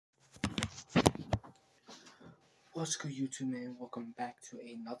What's good, YouTube, man? Welcome back to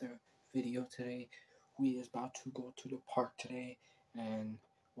another video today. We is about to go to the park today, and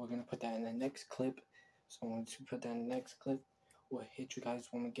we're gonna put that in the next clip. So once we put that in the next clip, we'll hit you guys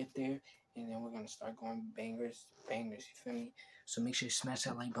when we get there, and then we're gonna start going bangers, you feel me? So make sure you smash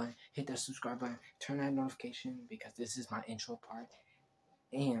that like button, hit that subscribe button, turn that notification, because this is my intro part.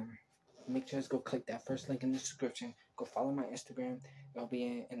 And make sure to go click that first link in the description. Go follow my Instagram. It'll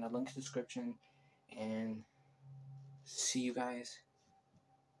be in the link description. And see you guys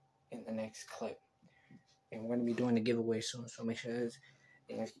in the next clip. And we're gonna be doing the giveaway soon, so make sure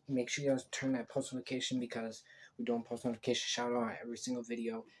you guys turn that post notification, because we're doing post notification shout out on every single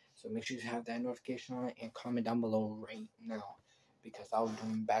video. So make sure you have that notification on, and comment down below right now, because I'll be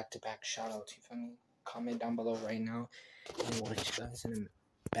doing back-to-back shout outs. You feel me? Comment down below right now, and we'll hit you guys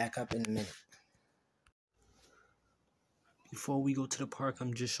back up in a minute. Before we go to the park,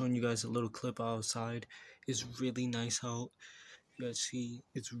 I'm just showing you guys a little clip outside. It's really nice out. You guys see,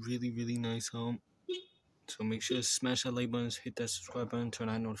 it's really nice out. So make sure to smash that like button, hit that subscribe button, turn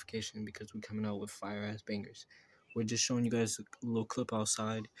on notification, because we're coming out with fire ass bangers. We're just showing you guys a little clip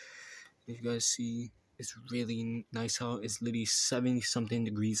outside. If you guys see, it's really nice out. It's literally 70 something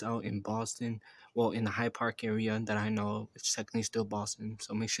degrees out in Boston. Well, in the Hyde Park area that I know, it's technically still Boston.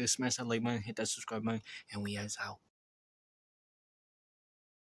 So make sure to smash that like button, hit that subscribe button, and we guys out.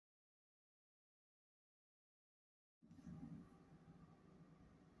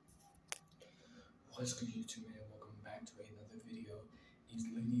 What's good, YouTube, man? Welcome back to another video. It's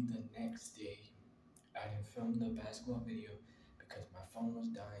literally the next day. I didn't film the basketball video because my phone was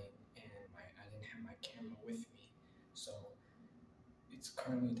dying and I didn't have my camera with me. So it's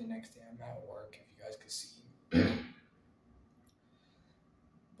currently the next day. I'm at work, if you guys could see. But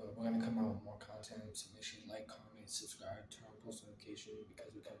we're gonna come out with more content. So make sure you like, comment, subscribe, turn on post notification,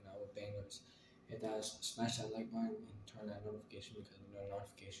 because we're coming out with bangers. Hit that, smash that like button, and turn that notification, because we're doing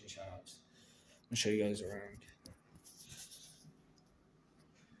notification shoutouts. I'll show you guys around.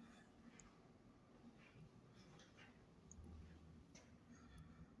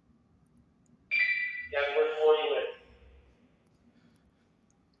 Yeah, we're 40 with.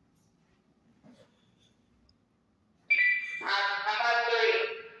 How about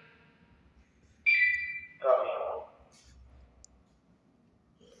 30? Copy.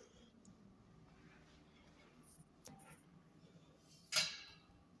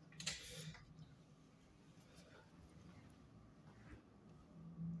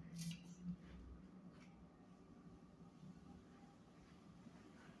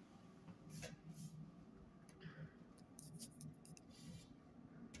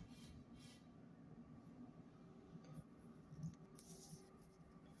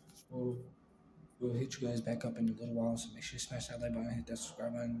 We'll hit you guys back up in a little while, so make sure you smash that like button, hit that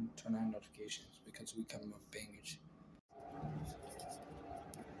subscribe button, turn on notifications, because we come up bangers.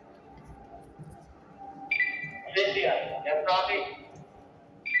 Cynthia, you have coffee?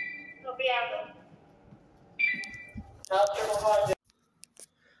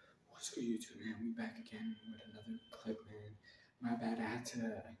 What's good, YouTube, man? We back again with another clip, man. My bad, I had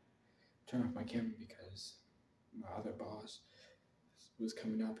to turn off my camera because my other boss was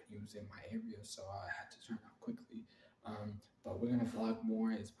coming up and he was in my area, so I had to turn it off quickly. But we're gonna vlog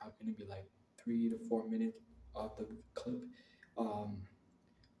more. It's probably gonna be like 3 to 4 minutes of the clip.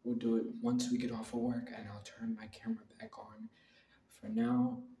 We'll do it once we get off of work, and I'll turn my camera back on. For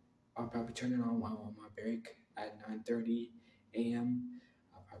now, I'll probably turn it on while on my break at 9:30 a.m.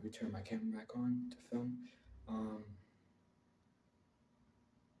 I'll probably turn my camera back on to film.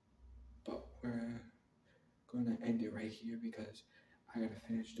 But we're gonna end it right here, because I gotta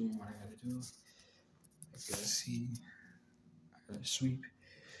finish doing what I gotta do. I gotta see, I gotta sweep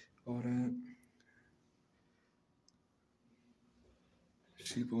all that.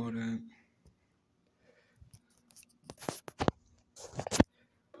 Sweep all that.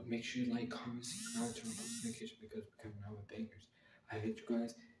 But make sure you like, comment, subscribe, turn on post notifications, because we're coming out with bangers. I hit you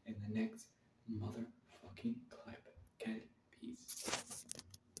guys in the next motherfucking clip. Okay? Peace.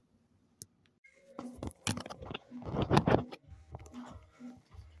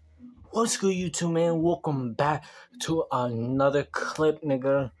 What's good, YouTube, man? Welcome back to another clip,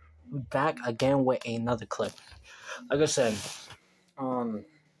 nigga. We back again with another clip. Like I said, hold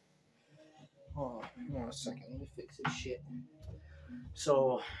on a second. Let me fix this shit.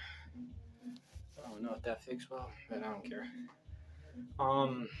 So, I don't know if that fixed well, but I don't care.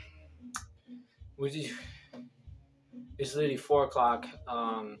 It's literally 4 o'clock.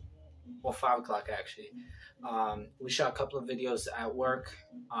 well, 5 o'clock actually. We shot a couple of videos at work.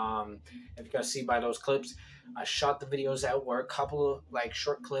 If you guys see by those clips, I shot the videos at work, couple of like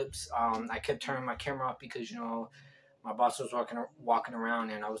short clips. I kept turning my camera off because my boss was walking around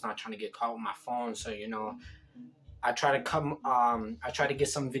and I was not trying to get caught with my phone. So I try to get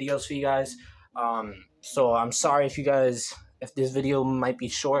some videos for you guys. So I'm sorry if this video might be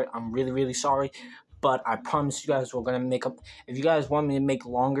short. I'm really, really sorry. But I promise you guys we're going to make up. If you guys want me to make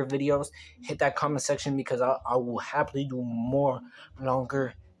longer videos, hit that comment section because I will happily do more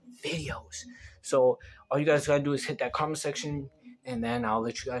longer videos. So all you guys got to do is hit that comment section and then I'll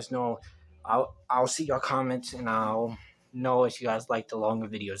let you guys know. I'll see your comments and I'll know if you guys like the longer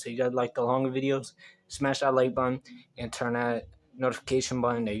videos. So you guys like the longer videos, smash that like button and turn that notification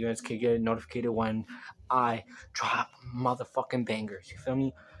button that you guys can get notified when I drop motherfucking bangers. You feel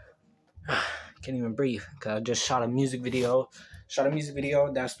me? Can't even breathe because I just shot a music video.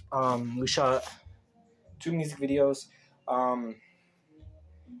 That's we shot 2 music videos.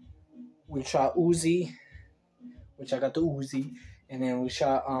 We shot Uzi, which I got the Uzi, and then we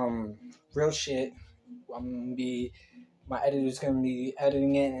shot Real Shit. My editor's gonna be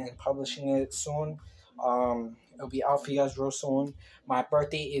editing it and publishing it soon. It'll be out for you guys real soon. My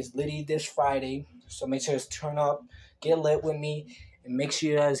birthday is literally this Friday, so make sure to turn up, get lit with me, and make sure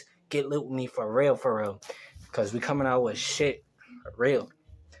you guys get lit with me for real, because we coming out with shit for real.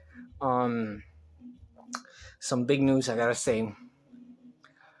 Some big news I gotta say.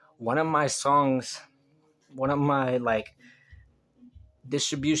 One of my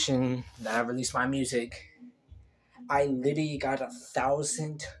distribution that I released my music, I literally got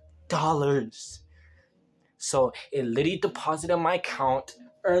 $1,000. So it literally deposited my account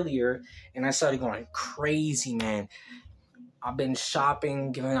earlier, and I started going crazy, man. I've been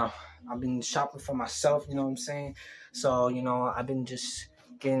shopping for myself, you know what I'm saying? So, I've been just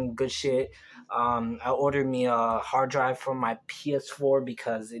getting good shit. I ordered me a hard drive for my PS4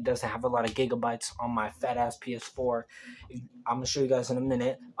 because it doesn't have a lot of gigabytes on my fat ass PS4. I'm gonna show you guys in a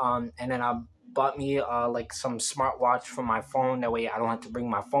minute. And then I bought me some smartwatch for my phone. That way I don't have to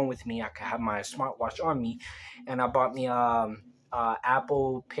bring my phone with me. I can have my smartwatch on me. And I bought me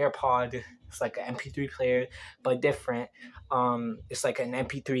Apple PearPod. It's like an MP3 player, but different. It's like an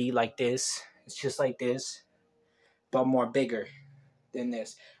MP3 like this. It's just like this, but more bigger than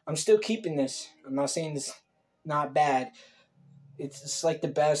this. I'm still keeping this. I'm not saying it's not bad. It's like the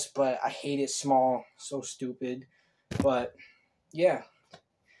best, but I hate it small. So stupid. But yeah,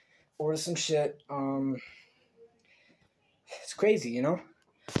 order some shit. It's crazy, Let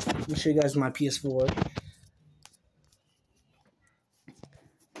me show you guys my PS4.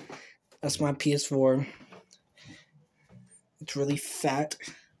 That's my PS4. It's really fat.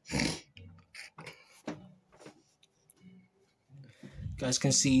 You guys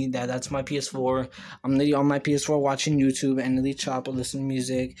can see that's my PS4. I'm literally on my PS4 watching YouTube and literally chopper, listening to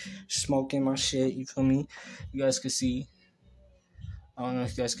music, smoking my shit. You feel me? You guys can see. I don't know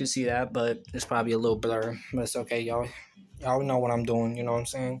if you guys can see that, but it's probably a little blur. But it's okay, y'all. Y'all know what I'm doing. You know what I'm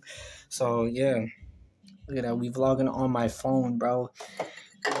saying? So yeah, look at that. We vlogging on my phone, bro.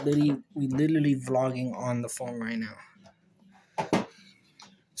 We literally vlogging on the phone right now.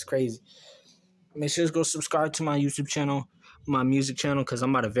 It's crazy. Make sure to go subscribe to my YouTube channel, my music channel, because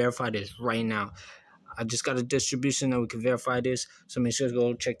I'm about to verify this right now. I just got a distribution that we can verify this, so make sure to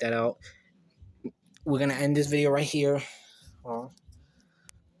go check that out. We're gonna end this video right here.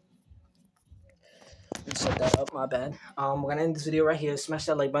 Set that up, my bad. We're gonna end this video right here. Smash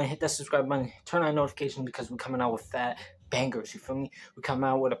that like button, hit that subscribe button, turn on notifications because we're coming out with fat bangers. You feel me? We're coming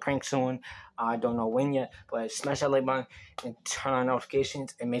out with a prank soon. I don't know when yet, but smash that like button and turn on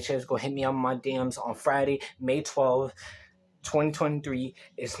notifications, and make sure to go hit me on my DMs on Friday, May 12th, 2023.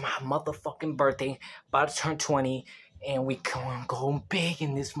 It's my motherfucking birthday, about to turn 20, and we going big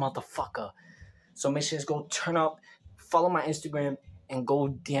in this motherfucker. So make sure to go turn up, follow my Instagram, and go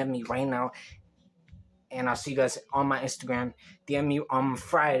DM me right now. And I'll see you guys on my Instagram. DM me on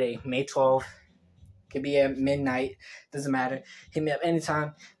Friday, May 12th. Could be at midnight. Doesn't matter. Hit me up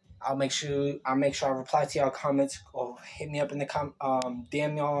anytime. I'll make sure I reply to y'all comments. Or hit me up in the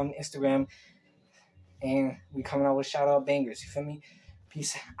DM me on Instagram. And we coming out with shout out bangers. You feel me?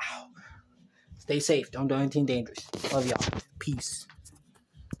 Peace out. Stay safe. Don't do anything dangerous. Love y'all. Peace.